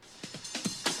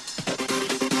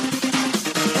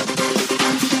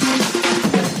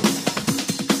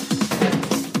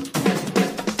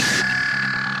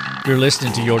You're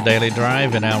listening to Your Daily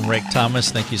Drive, and I'm Rick Thomas.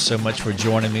 Thank you so much for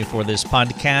joining me for this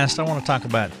podcast. I want to talk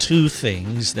about two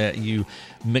things that you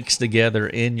mix together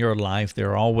in your life.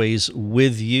 They're always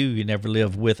with you. You never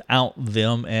live without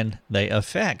them, and they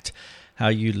affect how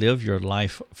you live your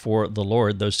life for the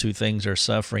Lord. Those two things are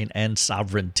suffering and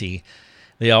sovereignty.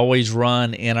 They always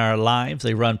run in our lives.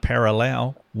 They run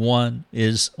parallel. One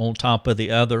is on top of the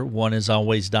other. One is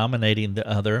always dominating the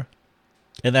other.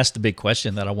 And that's the big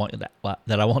question that I want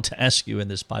to ask you in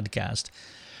this podcast.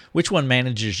 Which one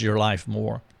manages your life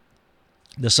more?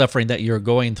 The suffering that you're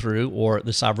going through or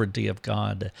the sovereignty of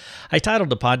God? I titled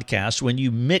the podcast, When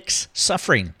You Mix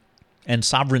Suffering and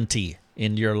Sovereignty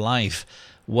in Your Life,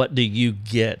 What Do You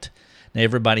Get? Now,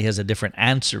 everybody has a different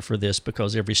answer for this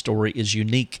because every story is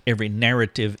unique. Every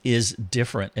narrative is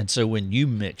different. And so when you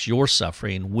mix your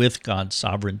suffering with God's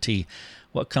sovereignty,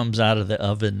 what comes out of the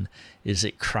oven? Is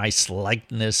it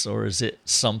Christ-likeness or is it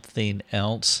something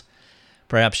else?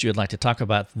 Perhaps you would like to talk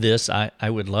about this. I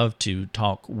would love to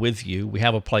talk with you. We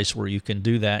have a place where you can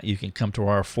do that. You can come to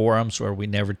our forums where we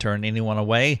never turn anyone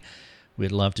away.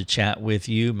 We'd love to chat with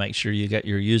you. Make sure you got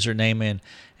your username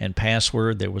and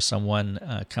password. There was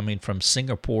someone coming from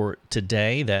Singapore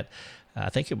today that I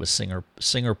think it was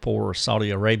Singapore or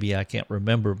Saudi Arabia. I can't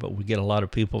remember, but we get a lot of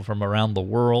people from around the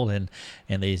world, and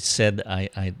they said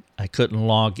I couldn't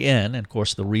log in. And, of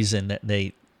course, the reason that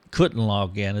they couldn't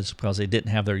log in is because they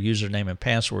didn't have their username and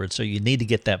password. So you need to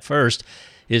get that first.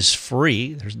 It's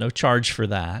free. There's no charge for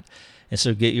that. And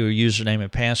so get your username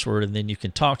and password, and then you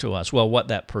can talk to us. Well, what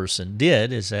that person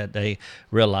did is that they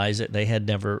realized that they had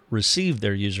never received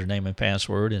their username and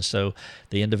password, and so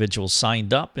the individual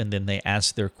signed up, and then they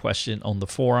asked their question on the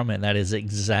forum, and that is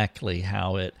exactly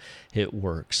how it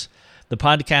works. The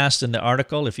podcast and the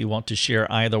article, if you want to share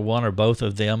either one or both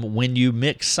of them, when you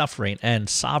mix suffering and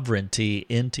sovereignty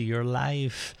into your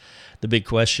life. The big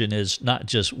question is not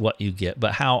just what you get,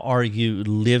 but how are you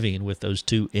living with those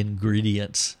two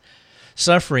ingredients?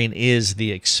 Suffering is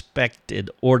the expected,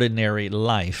 ordinary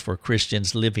life for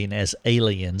Christians living as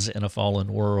aliens in a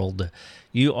fallen world.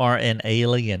 You are an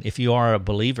alien if you are a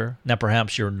believer. Now,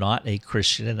 perhaps you're not a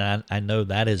Christian, and I know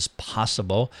that is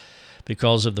possible.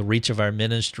 Because of the reach of our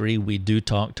ministry, we do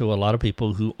talk to a lot of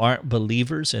people who aren't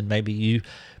believers, and maybe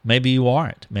you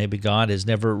aren't. Maybe God has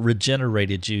never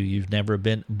regenerated you. You've never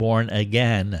been born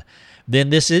again. Then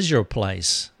this is your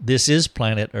place. This is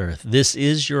planet Earth. This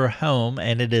is your home,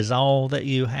 and it is all that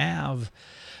you have.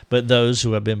 But those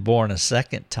who have been born a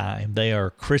second time, they are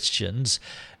Christians,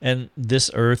 and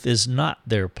this earth is not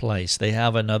their place. They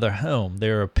have another home. They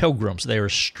are pilgrims. They are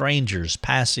strangers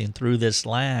passing through this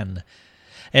land.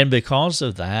 And because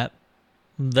of that,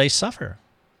 they suffer.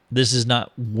 This is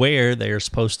not where they are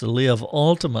supposed to live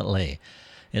ultimately.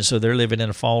 And so they're living in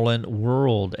a fallen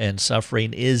world, and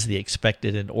suffering is the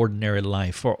expected and ordinary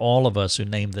life for all of us who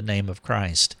name the name of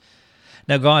Christ.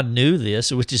 Now, God knew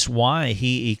this, which is why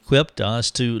He equipped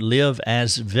us to live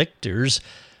as victors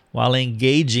while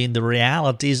engaging the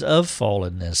realities of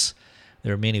fallenness.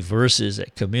 There are many verses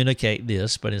that communicate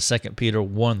this, but in 2 Peter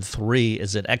 1:3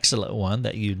 is an excellent one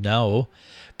that you know.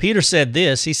 Peter said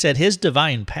this, he said, His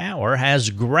divine power has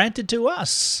granted to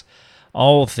us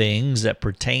all things that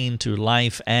pertain to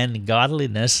life and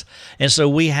godliness. And so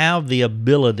we have the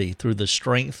ability through the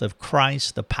strength of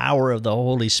Christ, the power of the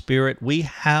Holy Spirit, we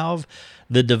have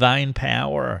the divine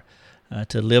power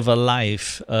to live a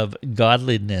life of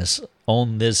godliness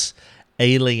on this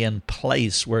alien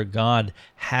place where God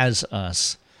has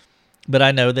us. But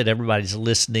I know that everybody's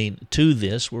listening to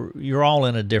this. You're all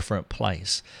in a different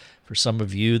place. For some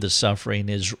of you, the suffering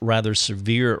is rather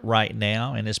severe right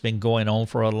now, and it's been going on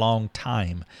for a long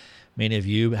time. Many of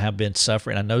you have been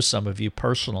suffering. I know some of you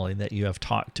personally that you have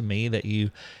talked to me that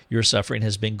your suffering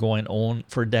has been going on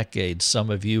for decades. Some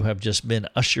of you have just been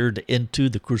ushered into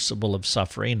the crucible of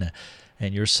suffering,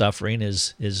 and your suffering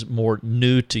is more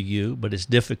new to you, but it's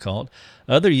difficult.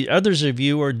 Others of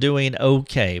you are doing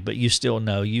okay, but you still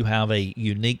know you have a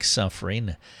unique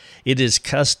suffering. It is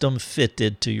custom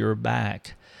fitted to your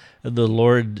back. The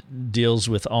Lord deals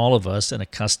with all of us in a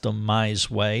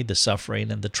customized way. The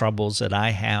suffering and the troubles that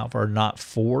I have are not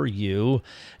for you,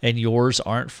 and yours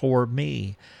aren't for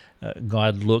me.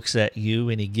 God looks at you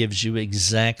and He gives you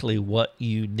exactly what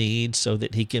you need so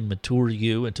that He can mature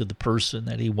you into the person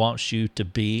that He wants you to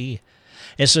be.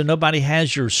 And so nobody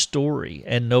has your story,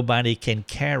 and nobody can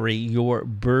carry your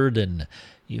burden.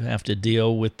 You have to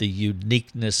deal with the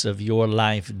uniqueness of your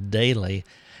life daily.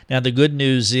 Now, the good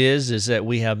news is that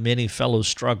we have many fellow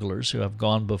strugglers who have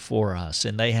gone before us,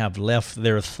 and they have left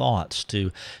their thoughts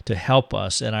to help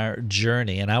us in our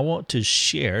journey. And I want to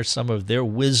share some of their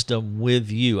wisdom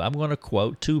with you. I'm going to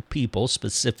quote two people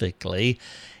specifically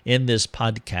in this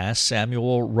podcast,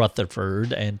 Samuel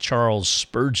Rutherford and Charles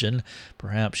Spurgeon.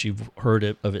 Perhaps you've heard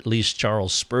of at least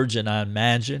Charles Spurgeon, I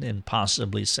imagine, and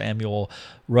possibly Samuel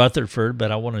Rutherford,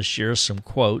 but I want to share some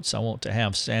quotes. I want to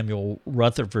have Samuel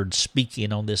Rutherford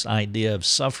speaking on this idea of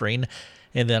suffering,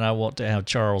 and then I want to have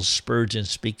Charles Spurgeon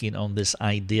speaking on this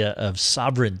idea of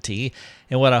sovereignty.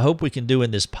 And what I hope we can do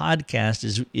in this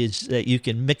podcast is that you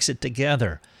can mix it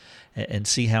together and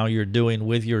see how you're doing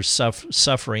with your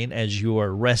suffering as you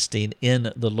are resting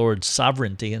in the Lord's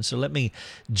sovereignty. And so let me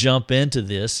jump into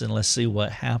this and let's see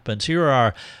what happens. Here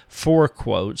are 4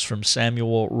 quotes from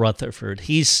Samuel Rutherford.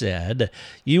 He said,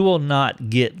 "You will not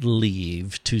get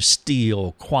leave to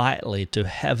steal quietly to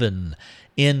heaven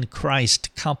in Christ's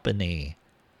company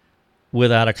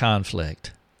without a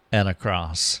conflict and a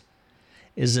cross."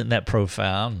 Isn't that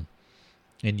profound?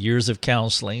 In years of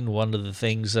counseling, one of the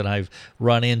things that I've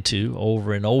run into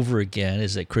over and over again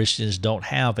is that Christians don't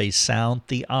have a sound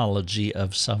theology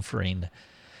of suffering.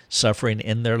 Suffering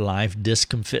in their life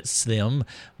discomfits them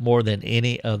more than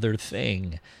any other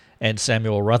thing. And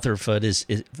Samuel Rutherford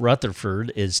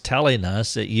is telling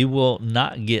us that you will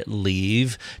not get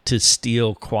leave to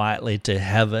steal quietly to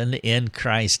heaven in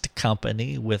Christ's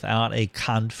company without a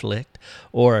conflict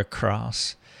or a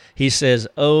cross. He says,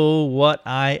 "Oh, what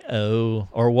I owe,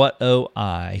 or what owe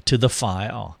I to the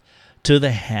file, to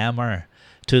the hammer,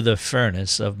 to the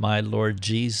furnace of my Lord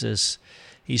Jesus."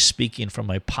 He's speaking from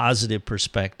a positive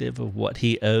perspective of what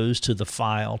he owes to the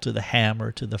file, to the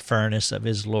hammer, to the furnace of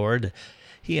his Lord.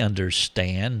 He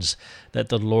understands that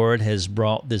the Lord has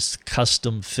brought this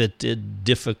custom-fitted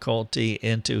difficulty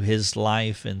into his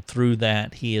life, and through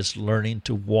that he is learning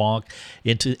to walk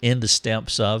in the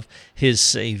steps of his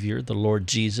Savior, the Lord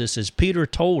Jesus. As Peter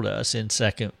told us in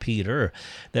 2 Peter,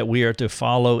 that we are to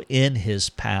follow in his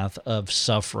path of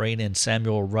suffering, and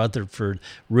Samuel Rutherford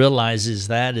realizes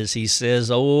that as he says,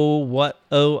 "Oh, what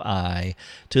owe I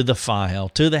to the file,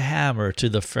 to the hammer, to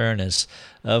the furnace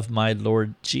of my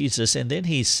Lord Jesus." And then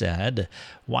he said,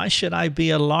 "Why should I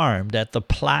be alarmed at the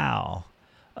plow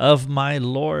of my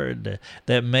Lord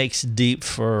that makes deep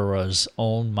furrows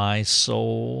on my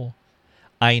soul?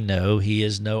 I know he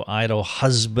is no idle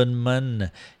husbandman.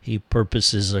 He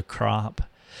purposes a crop."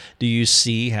 Do you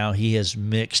see how he has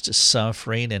mixed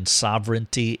suffering and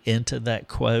sovereignty into that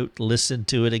quote? Listen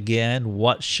to it again.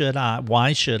 Why should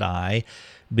I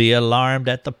be alarmed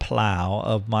at the plow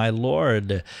of my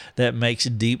Lord that makes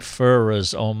deep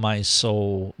furrows on my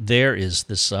soul? There is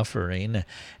the suffering.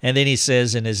 And then he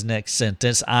says in his next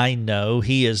sentence, "I know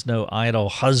he is no idle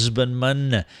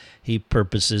husbandman. He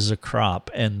purposes a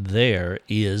crop," and there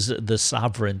is the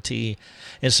sovereignty.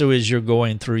 And so as you're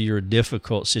going through your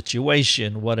difficult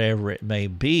situation, whatever it may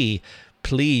be,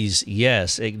 please,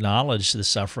 yes, acknowledge the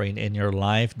suffering in your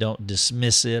life. Don't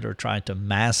dismiss it or try to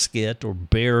mask it or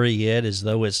bury it as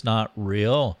though it's not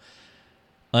real.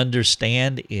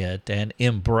 Understand it and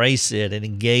embrace it and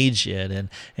engage it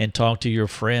and talk to your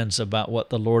friends about what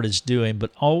the Lord is doing.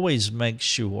 But always make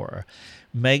sure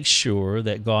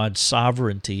that God's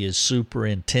sovereignty is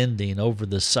superintending over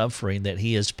the suffering that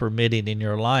he is permitting in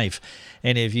your life.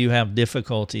 And if you have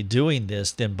difficulty doing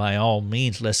this, then by all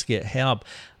means, let's get help.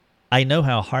 I know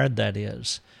how hard that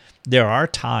is. There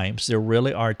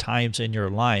really are times in your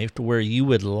life to where you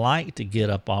would like to get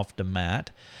up off the mat.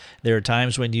 There are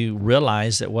times when you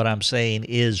realize that what I'm saying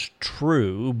is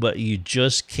true, but you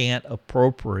just can't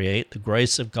appropriate the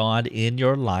grace of God in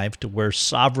your life to where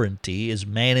sovereignty is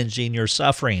managing your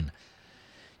suffering.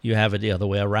 You have it the other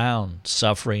way around.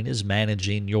 Suffering is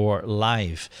managing your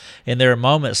life. And there are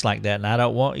moments like that, and I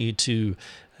don't want you to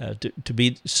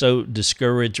be so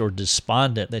discouraged or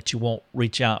despondent that you won't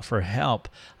reach out for help.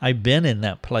 I've been in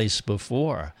that place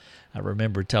before. I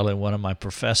remember telling one of my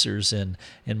professors in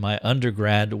my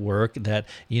undergrad work that,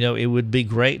 it would be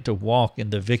great to walk in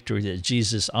the victory that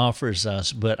Jesus offers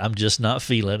us, but I'm just not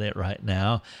feeling it right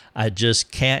now. I just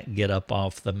can't get up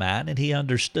off the mat. And he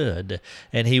understood,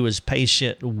 and he was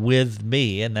patient with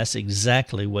me, and that's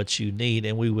exactly what you need.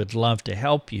 And we would love to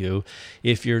help you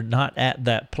if you're not at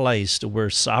that place to where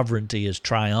sovereignty is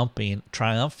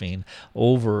triumphing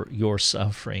over your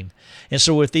suffering. And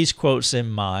so with these quotes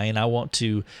in mind, I want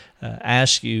to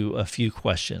ask you a few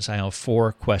questions. I have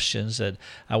 4 questions that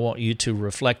I want you to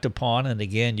reflect upon. And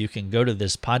again, you can go to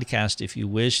this podcast if you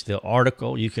wish, the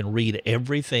article. You can read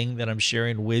everything that I'm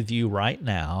sharing with you right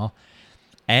now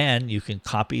And you can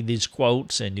copy these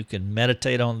quotes and you can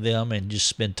meditate on them and just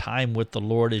spend time with the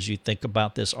Lord as you think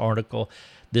about this article.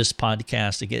 This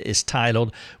podcast is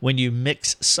titled, When You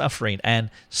Mix Suffering and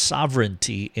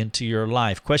Sovereignty into Your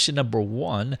Life. Question number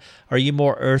 1, are you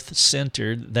more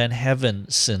earth-centered than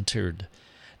heaven-centered?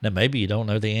 Now, maybe you don't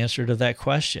know the answer to that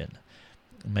question.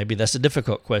 Maybe that's a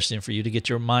difficult question for you to get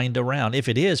your mind around. If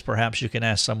it is, perhaps you can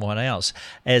ask someone else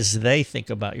as they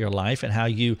think about your life and how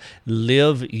you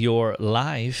live your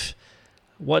life.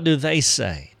 What do they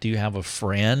say? Do you have a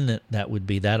friend that would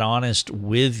be that honest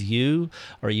with you?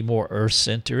 Are you more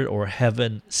earth-centered or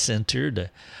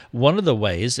heaven-centered? One of the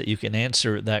ways that you can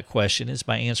answer that question is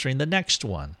by answering the next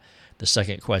one. The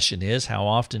second question is, how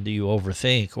often do you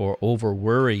overthink or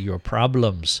over-worry your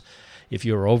problems? If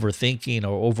you're overthinking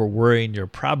or over-worrying your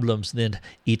problems, then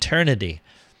eternity.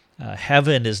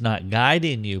 Heaven is not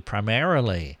guiding you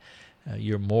primarily.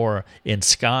 You're more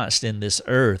ensconced in this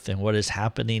earth and what is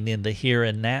happening in the here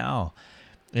and now.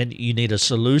 And you need a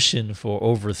solution for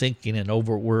overthinking and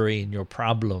over-worrying your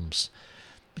problems.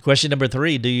 Question number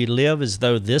 3, do you live as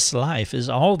though this life is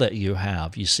all that you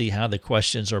have? You see how the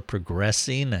questions are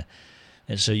progressing?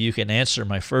 And so you can answer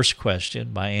my first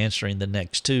question by answering the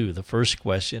next 2. The first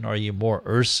question, are you more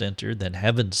earth-centered than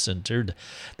heaven-centered?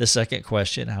 The second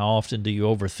question, how often do you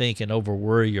overthink and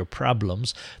over-worry your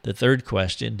problems? The third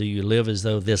question, do you live as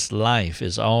though this life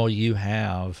is all you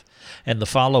have? And the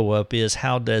follow-up is,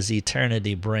 how does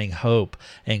eternity bring hope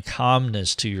and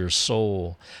calmness to your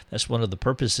soul? That's one of the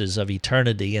purposes of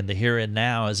eternity in the here and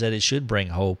now, is that it should bring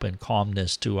hope and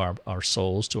calmness to our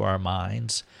souls, to our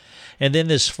minds. And then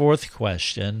this fourth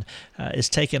question is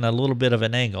taking a little bit of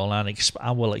an angle.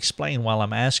 I will explain while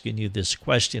I'm asking you this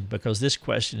question, because this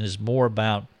question is more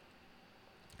about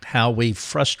how we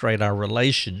frustrate our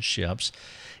relationships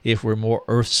if we're more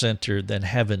earth-centered than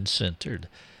heaven-centered.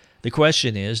 The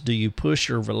question is, do you push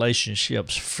your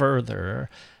relationships further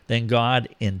than God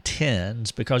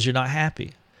intends because you're not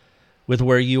happy with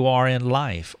where you are in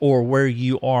life or where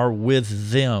you are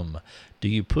with them? Do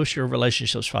you push your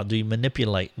relationships further? Do you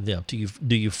manipulate them?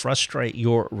 Do you frustrate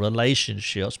your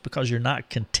relationships because you're not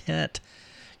content?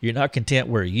 You're not content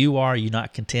where you are. You're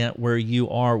not content where you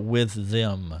are with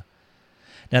them.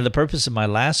 Now, the purpose of my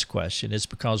last question is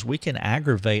because we can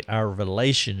aggravate our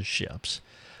relationships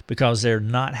because they're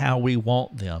not how we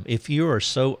want them. If you are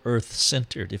so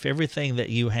earth-centered, if everything that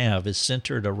you have is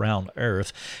centered around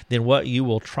earth, then what you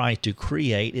will try to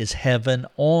create is heaven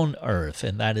on earth,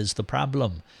 and that is the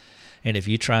problem. And if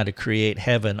you try to create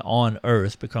heaven on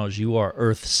earth because you are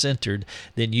earth-centered,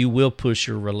 then you will push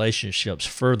your relationships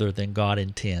further than God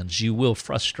intends. You will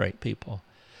frustrate people.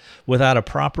 Without a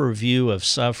proper view of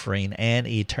suffering and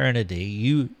eternity,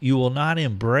 you will not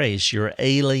embrace your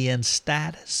alien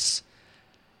status.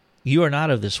 You are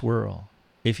not of this world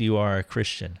if you are a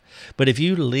Christian. But if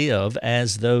you live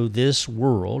as though this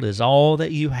world is all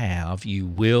that you have, you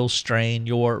will strain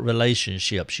your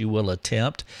relationships. You will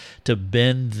attempt to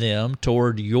bend them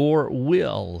toward your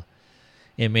will.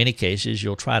 In many cases,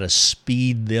 you'll try to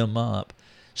speed them up,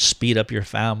 speed up your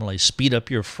family, speed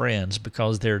up your friends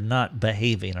because they're not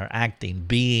behaving or acting,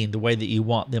 being the way that you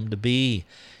want them to be.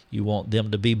 You want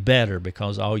them to be better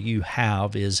because all you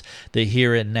have is the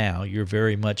here and now. You're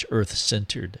very much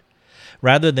earth-centered.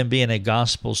 Rather than being a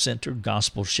gospel-centered,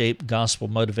 gospel-shaped,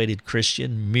 gospel-motivated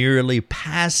Christian, merely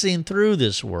passing through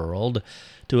this world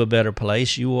to a better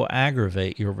place, you will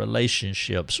aggravate your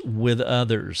relationships with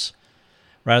others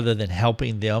rather than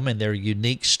helping them in their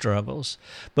unique struggles.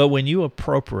 But when you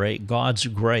appropriate God's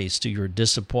grace to your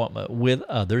disappointment with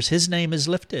others, His name is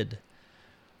lifted.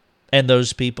 And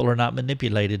those people are not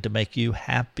manipulated to make you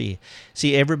happy.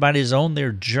 See, everybody's on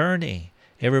their journey.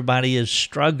 Everybody is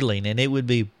struggling, and it would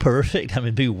be perfect.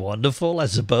 It'd be wonderful, I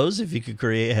suppose, if you could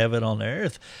create heaven on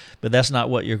earth. But that's not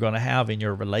what you're going to have in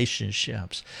your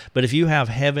relationships. But if you have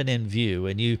heaven in view,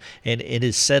 and it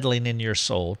is settling in your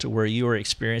soul to where you are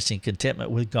experiencing contentment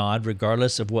with God,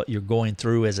 regardless of what you're going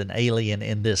through as an alien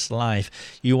in this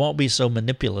life, you won't be so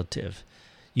manipulative.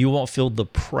 You won't feel the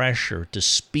pressure to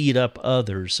speed up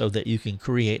others so that you can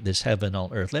create this heaven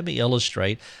on earth. Let me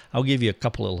illustrate. I'll give you a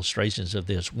couple illustrations of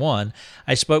this. One,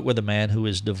 I spoke with a man who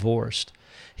is divorced.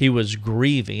 He was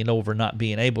grieving over not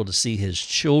being able to see his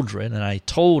children, and I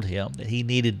told him that he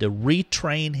needed to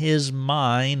retrain his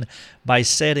mind by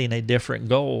setting a different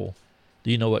goal.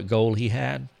 Do you know what goal he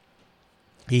had?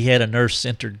 He had an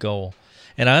earth-centered goal.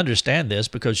 And I understand this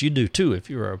because you do too if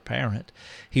you're a parent.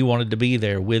 He wanted to be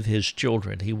there with his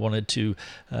children. He wanted to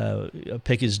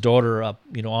pick his daughter up,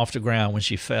 off the ground when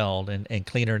she fell and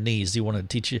clean her knees. He wanted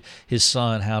to teach his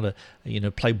son how to,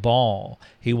 play ball.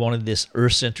 He wanted this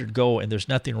earth-centered goal, and there's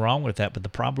nothing wrong with that. But the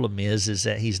problem is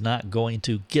that he's not going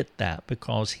to get that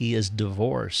because he is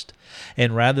divorced.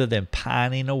 And rather than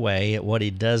pining away at what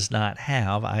he does not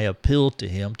have, I appeal to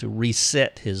him to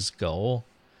reset his goal.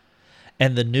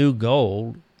 And the new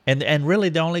goal, and really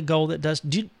the only goal that does,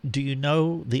 do you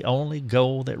know the only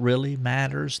goal that really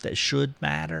matters, that should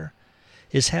matter,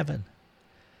 is heaven.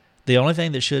 The only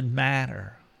thing that should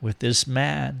matter with this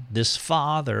man, this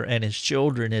father and his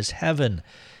children is heaven.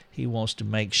 He needs to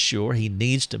make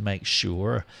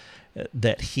sure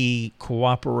that he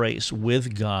cooperates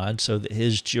with God so that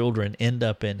his children end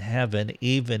up in heaven,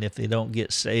 even if they don't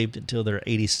get saved until they're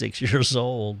 86 years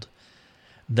old.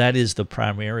 That is the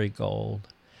primary goal.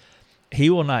 He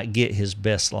will not get his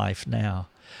best life now,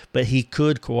 but he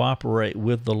could cooperate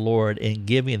with the Lord in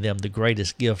giving them the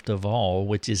greatest gift of all,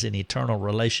 which is an eternal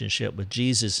relationship with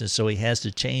Jesus. And so he has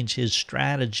to change his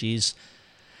strategies.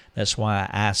 That's why I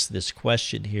asked this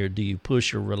question here. Do you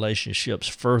push your relationships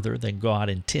further than God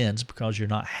intends because you're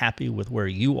not happy with where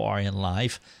you are in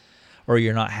life, or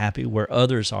you're not happy where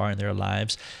others are in their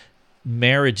lives?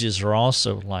 Marriages are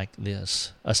also like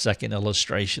this. A second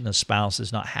illustration, a spouse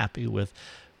is not happy with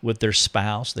their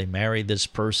spouse. They marry this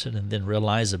person and then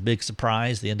realize a big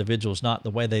surprise. The individual is not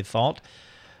the way they thought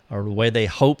or the way they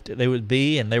hoped they would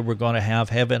be, and they were going to have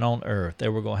heaven on earth. They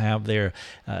were going to have their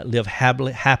live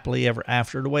happily ever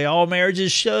after, the way all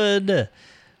marriages should,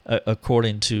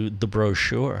 according to the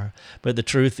brochure. But the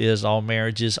truth is, all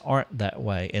marriages aren't that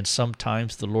way. And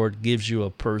sometimes the Lord gives you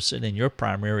a person, and your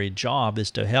primary job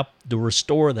is to help to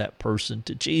restore that person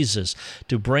to Jesus,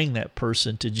 to bring that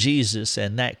person to Jesus.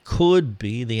 And that could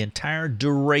be the entire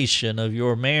duration of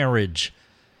your marriage.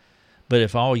 But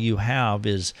if all you have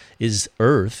is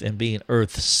earth and being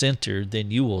earth-centered, then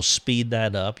you will speed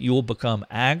that up. You will become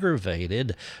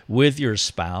aggravated with your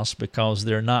spouse because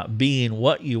they're not being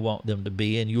what you want them to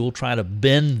be, and you'll try to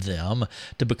bend them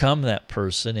to become that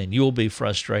person, and you'll be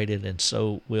frustrated, and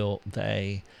so will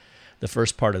they. The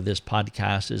first part of this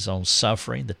podcast is on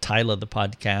suffering. The title of the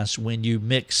podcast, When You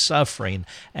Mix Suffering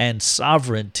and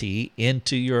Sovereignty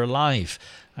into Your Life.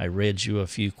 I read you a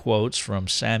few quotes from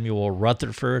Samuel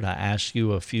Rutherford. I asked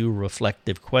you a few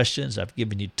reflective questions. I've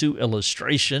given you 2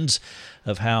 illustrations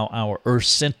of how our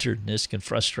earth-centeredness can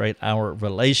frustrate our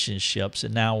relationships.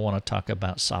 And now I want to talk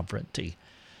about sovereignty.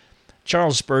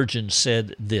 Charles Spurgeon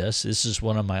said this. This is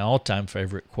one of my all-time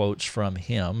favorite quotes from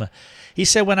him. He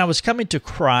said, "When I was coming to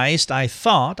Christ, I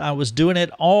thought I was doing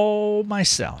it all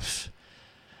myself,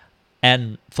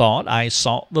 and thought I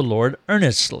sought the Lord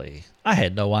earnestly. I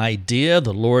had no idea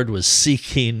the Lord was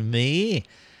seeking me."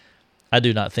 I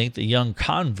do not think the young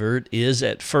convert is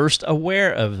at first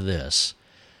aware of this.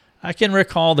 I can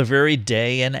recall the very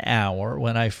day and hour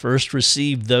when I first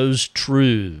received those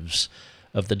truths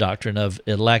of the doctrine of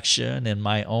election in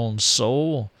my own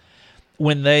soul,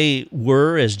 when they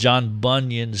were, as John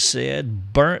Bunyan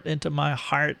said, burnt into my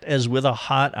heart as with a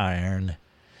hot iron.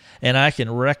 And I can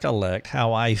recollect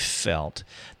how I felt,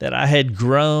 that I had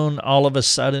grown all of a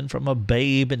sudden from a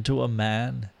babe into a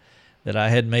man, that I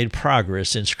had made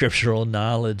progress in scriptural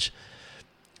knowledge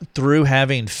through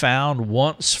having found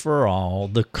once for all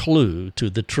the clue to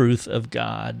the truth of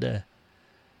God.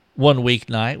 One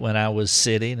weeknight when I was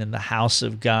sitting in the house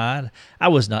of God, I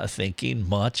was not thinking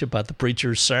much about the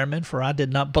preacher's sermon, for I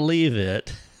did not believe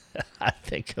it. I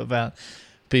think about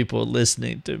people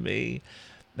listening to me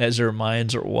as their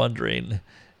minds are wondering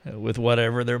with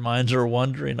whatever their minds are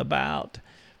wondering about.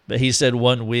 But he said,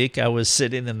 one week I was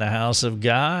sitting in the house of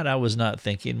God. I was not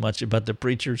thinking much about the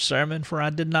preacher's sermon, for I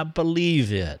did not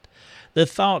believe it. The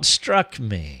thought struck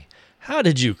me, how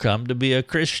did you come to be a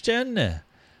Christian?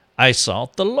 I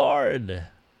sought the Lord.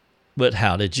 But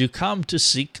how did you come to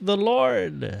seek the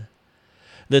Lord?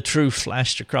 The truth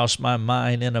flashed across my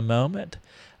mind in a moment.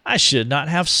 I should not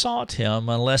have sought him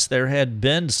unless there had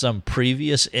been some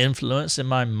previous influence in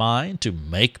my mind to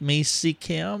make me seek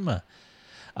him.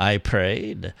 I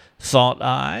prayed, thought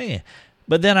I,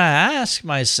 but then I asked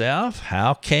myself,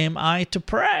 how came I to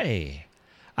pray?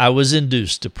 I was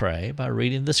induced to pray by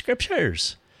reading the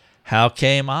Scriptures. How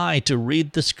came I to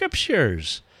read the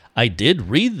Scriptures? I did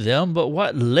read them, but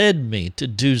what led me to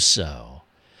do so?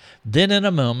 Then in a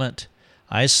moment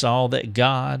I saw that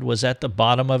God was at the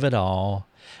bottom of it all,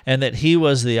 and that he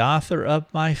was the author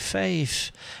of my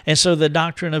faith. And so the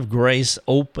doctrine of grace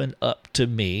opened up to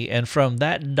me, and from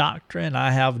that doctrine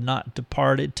I have not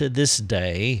departed to this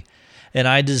day. and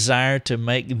I desire to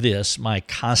make this my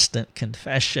constant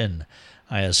confession.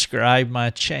 I ascribe my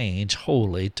change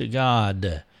wholly to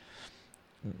God.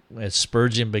 As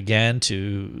Spurgeon began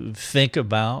to think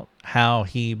about how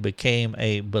he became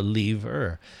a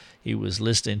believer, he was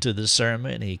listening to the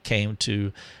sermon. He came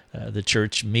to the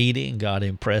church meeting. God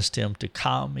impressed him to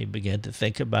come. He began to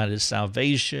think about his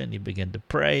salvation. He began to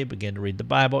pray, began to read the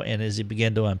Bible. And as he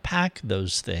began to unpack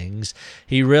those things,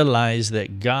 he realized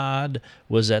that God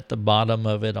was at the bottom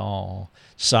of it all.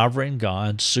 Sovereign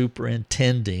God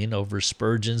superintending over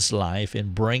Spurgeon's life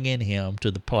and bringing him to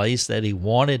the place that he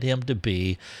wanted him to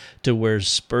be, to where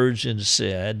Spurgeon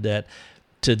said that,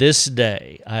 to this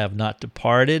day I have not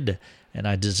departed, and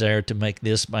I desire to make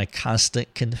this my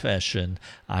constant confession.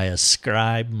 I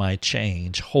ascribe my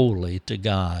change wholly to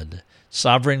God.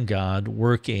 Sovereign God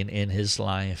working in his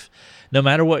life. No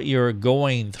matter what you're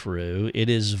going through, it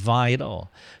is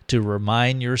vital to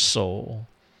remind your soul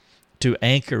to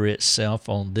anchor itself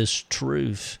on this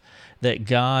truth, that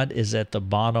God is at the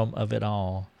bottom of it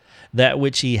all. That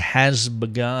which he has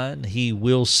begun, he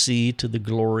will see to the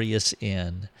glorious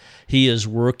end. He is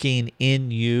working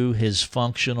in you his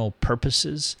functional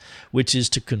purposes, which is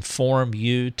to conform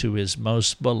you to his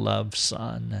most beloved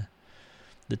Son.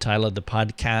 The title of the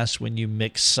podcast, When You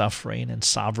Mix Suffering and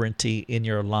Sovereignty in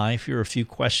Your Life, here are a few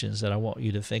questions that I want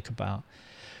you to think about.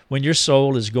 When your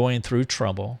soul is going through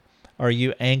trouble, are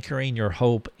you anchoring your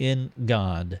hope in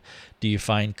God? Do you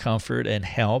find comfort and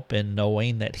help in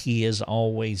knowing that he is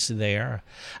always there?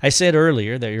 I said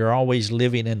earlier that you're always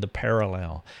living in the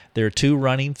parallel. There are two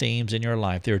running themes in your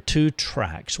life. There are two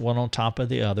tracks, one on top of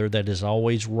the other, that is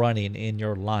always running in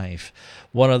your life.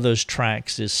 One of those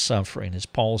tracks is suffering. As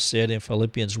Paul said in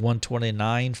Philippians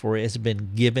 1:29, for it has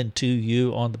been given to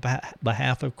you on the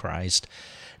behalf of Christ,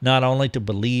 not only to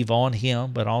believe on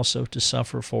him, but also to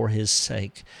suffer for his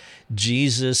sake.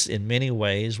 Jesus, in many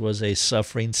ways, was a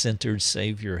suffering-centered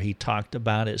Savior. He talked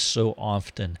about it so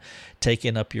often,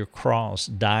 taking up your cross,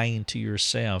 dying to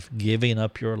yourself, giving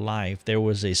up your life. There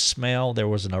was a smell, there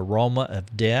was an aroma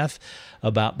of death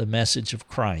about the message of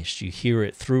Christ. You hear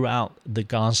it throughout the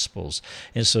Gospels.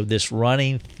 And so this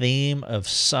running theme of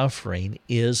suffering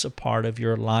is a part of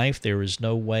your life. There is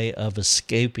no way of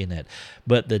escaping it.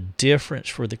 But the difference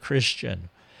for the Christian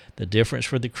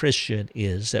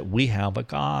is that we have a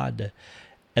God,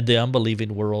 and the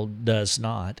unbelieving world does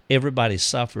not. Everybody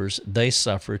suffers. They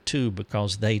suffer too,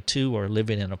 because they too are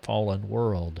living in a fallen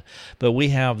world. But we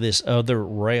have this other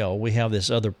rail, we have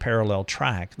this other parallel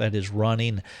track that is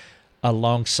running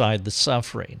alongside the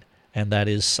suffering, and that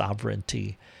is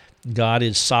sovereignty. God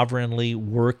is sovereignly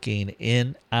working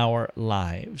in our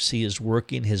lives. He is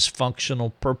working his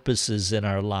functional purposes in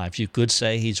our lives. You could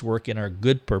say he's working our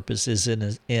good purposes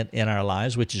in our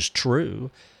lives, which is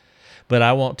true. But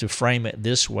I want to frame it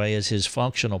this way as his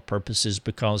functional purposes,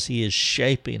 because he is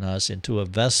shaping us into a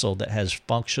vessel that has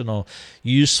functional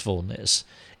usefulness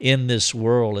in this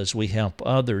world as we help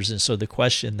others. And so the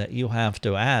question that you have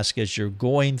to ask as you're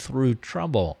going through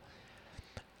trouble,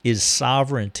 is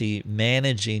sovereignty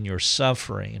managing your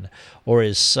suffering, or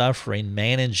is suffering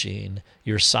managing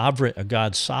your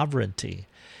God's sovereignty?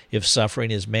 If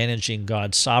suffering is managing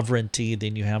God's sovereignty,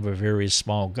 then you have a very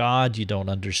small God. You don't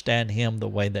understand him the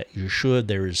way that you should.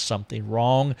 There is something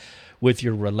wrong with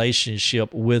your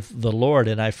relationship with the Lord.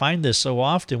 And I find this so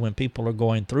often when people are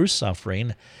going through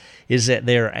suffering, is that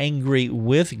they're angry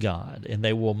with God, and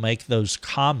they will make those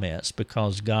comments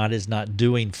because God is not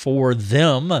doing for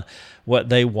them what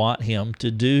they want him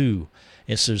to do.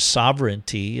 And so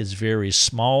sovereignty is very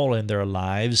small in their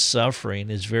lives. Suffering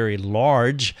is very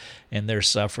large, and their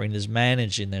suffering is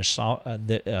managing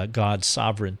God's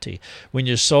sovereignty. When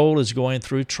your soul is going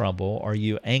through trouble, are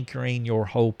you anchoring your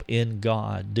hope in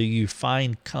God? Do you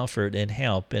find comfort and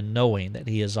help in knowing that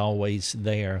he is always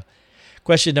there?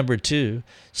 Question number 2,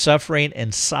 suffering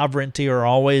and sovereignty are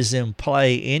always in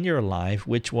play in your life.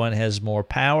 Which one has more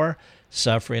power,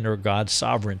 suffering or God's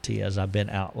sovereignty, as I've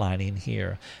been outlining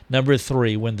here? Number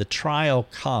 3, when the trial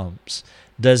comes,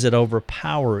 does it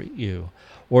overpower you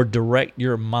or direct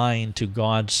your mind to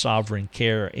God's sovereign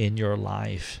care in your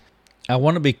life? I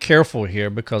want to be careful here,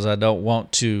 because I don't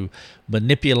want to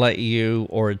manipulate you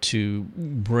or to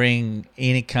bring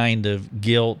any kind of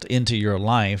guilt into your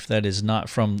life that is not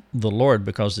from the Lord,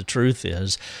 because the truth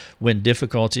is, when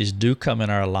difficulties do come in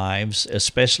our lives,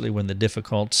 especially when the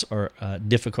difficulties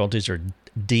are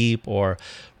deep or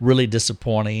really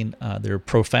disappointing, there are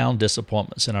profound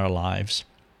disappointments in our lives.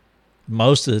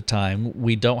 Most of the time,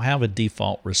 we don't have a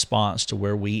default response to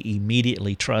where we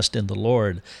immediately trust in the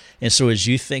Lord. And so as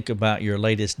you think about your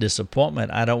latest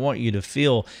disappointment, I don't want you to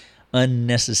feel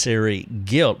unnecessary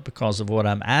guilt because of what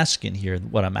I'm asking here.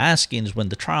 What I'm asking is, when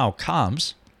the trial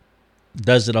comes,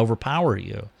 does it overpower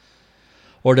you?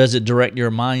 Or does it direct your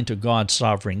mind to God's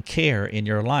sovereign care in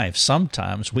your life?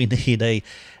 Sometimes we need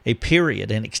a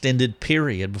period, an extended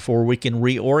period, before we can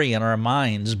reorient our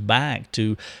minds back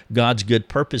to God's good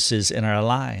purposes in our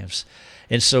lives.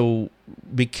 And so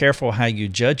be careful how you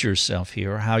judge yourself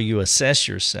here, how you assess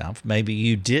yourself. Maybe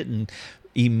you didn't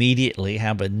immediately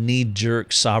have a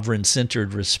knee-jerk,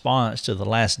 sovereign-centered response to the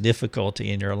last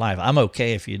difficulty in your life. I'm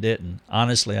okay if you didn't.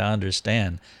 Honestly, I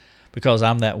understand, because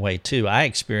I'm that way too. I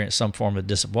experience some form of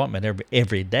disappointment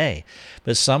every day,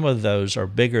 but some of those are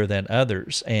bigger than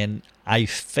others, and I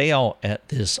fail at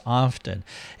this often.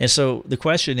 And so the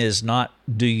question is not,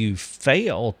 do you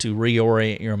fail to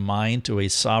reorient your mind to a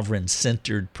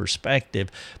sovereign-centered perspective,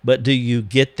 but do you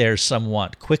get there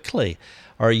somewhat quickly?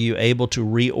 Are you able to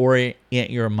reorient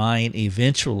your mind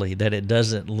eventually, that it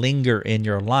doesn't linger in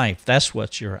your life? That's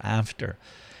what you're after.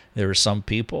 There are some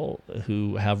people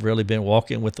who have really been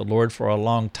walking with the Lord for a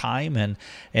long time,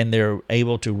 and they're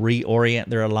able to reorient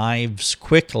their lives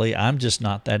quickly. I'm just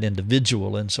not that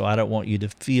individual, and so I don't want you to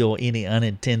feel any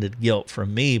unintended guilt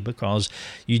from me because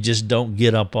you just don't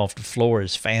get up off the floor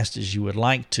as fast as you would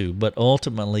like to. But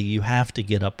ultimately, you have to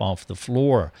get up off the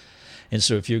floor. And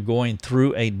so if you're going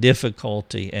through a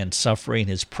difficulty and suffering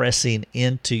is pressing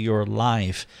into your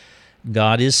life,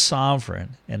 God is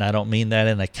sovereign, and I don't mean that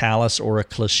in a callous or a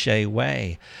cliche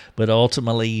way, but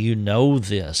ultimately you know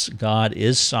this. God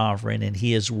is sovereign, and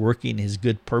He is working His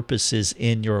good purposes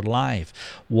in your life.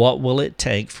 What will it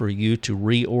take for you to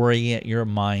reorient your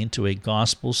mind to a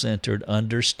gospel-centered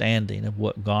understanding of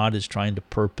what God is trying to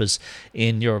purpose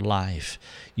in your life?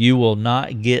 You will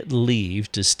not get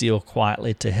leave to steal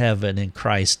quietly to heaven in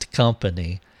Christ's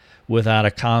company without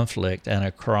a conflict and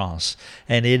a cross.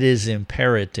 And it is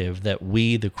imperative that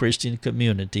we, the Christian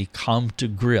community, come to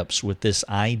grips with this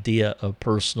idea of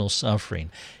personal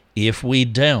suffering. If we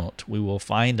don't, we will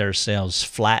find ourselves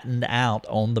flattened out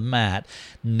on the mat,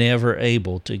 never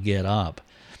able to get up.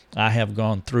 I have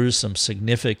gone through some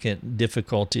significant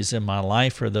difficulties in my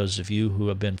life. For those of you who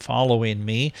have been following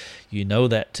me, you know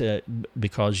that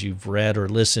because you've read or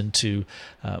listened to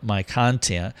my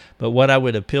content. But what I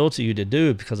would appeal to you to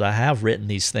do, because I have written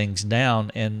these things down,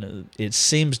 and it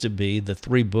seems to be the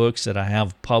 3 books that I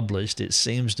have published, it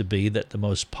seems to be that the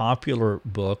most popular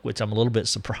book, which I'm a little bit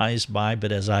surprised by,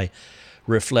 but as I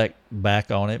reflect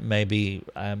back on it, maybe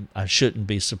I shouldn't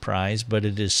be surprised, but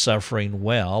it is Suffering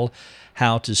Well,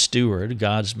 How to Steward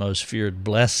God's Most Feared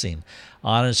Blessing.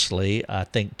 Honestly, I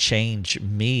think Change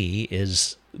Me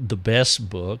is the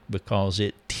best book because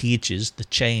it teaches the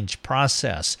change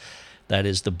process. That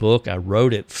is the book. I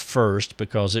wrote it first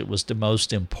because it was the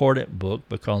most important book,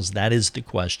 because that is the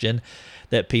question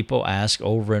that people ask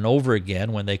over and over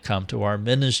again when they come to our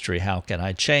ministry. How can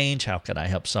I change? How can I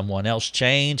help someone else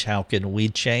change? How can we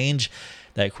change?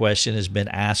 That question has been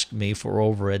asked me for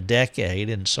over a decade,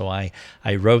 and so I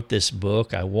wrote this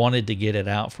book. I wanted to get it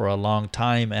out for a long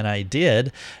time, and I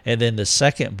did. And then the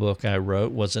second book I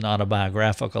wrote was an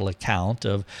autobiographical account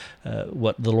of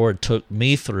what the Lord took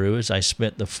me through as I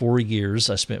spent 4 years.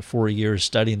 I spent 4 years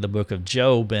studying the book of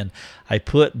Job, and I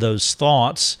put those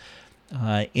thoughts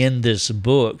in this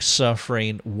book,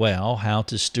 Suffering Well, How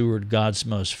to Steward God's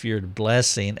Most Feared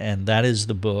Blessing, and that is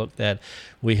the book that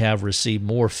we have received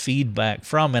more feedback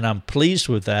from, and I'm pleased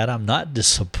with that. I'm not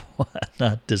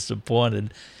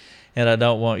disappointed, and I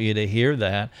don't want you to hear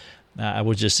that. I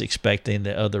was just expecting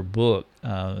the other book.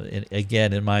 And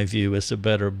again, in my view, it's a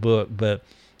better book, but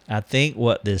I think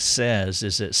what this says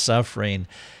is that suffering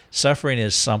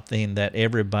is something that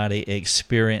everybody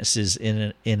experiences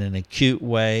in an acute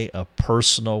way, a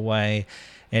personal way,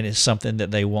 and it's something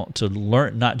that they want to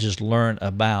learn, not just learn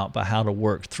about, but how to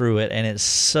work through it. And it's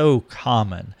so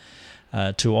common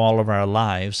to all of our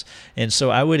lives. And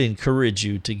so I would encourage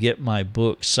you to get my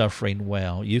book, Suffering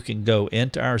Well. You can go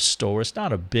into our store. It's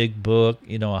not a big book,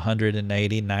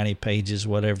 180, 90 pages,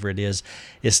 whatever it is.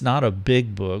 It's not a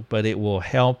big book, but it will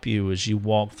help you as you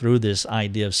walk through this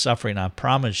idea of suffering. I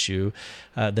promise you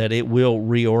that it will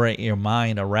reorient your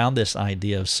mind around this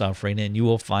idea of suffering, and you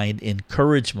will find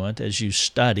encouragement as you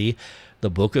study the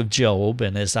book of Job.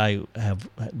 And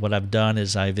what I've done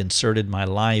is I've inserted my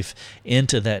life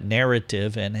into that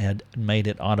narrative and had made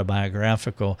it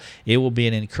autobiographical. It will be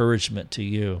an encouragement to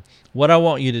you. What I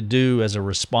want you to do as a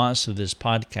response to this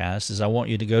podcast is I want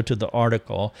you to go to the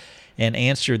article and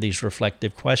answer these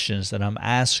reflective questions that I'm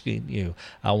asking you.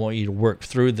 I want you to work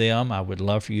through them. I would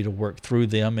love for you to work through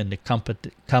them in the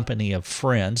company of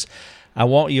friends. I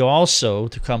want you also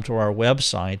to come to our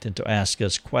website and to ask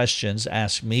us questions,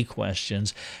 ask me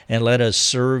questions, and let us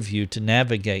serve you to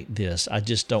navigate this. I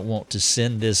just don't want to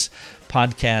send this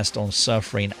podcast on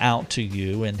suffering out to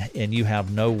you and you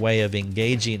have no way of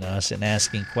engaging us and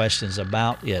asking questions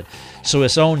about it. So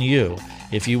it's on you.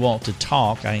 If you want to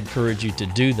talk, I encourage you to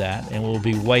do that, and we'll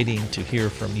be waiting to hear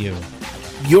from you.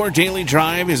 Your Daily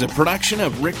Drive is a production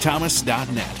of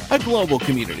rickthomas.net, a global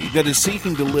community that is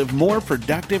seeking to live more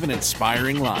productive and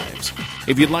inspiring lives.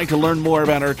 If you'd like to learn more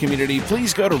about our community,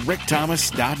 please go to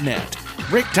rickthomas.net.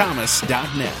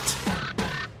 rickthomas.net.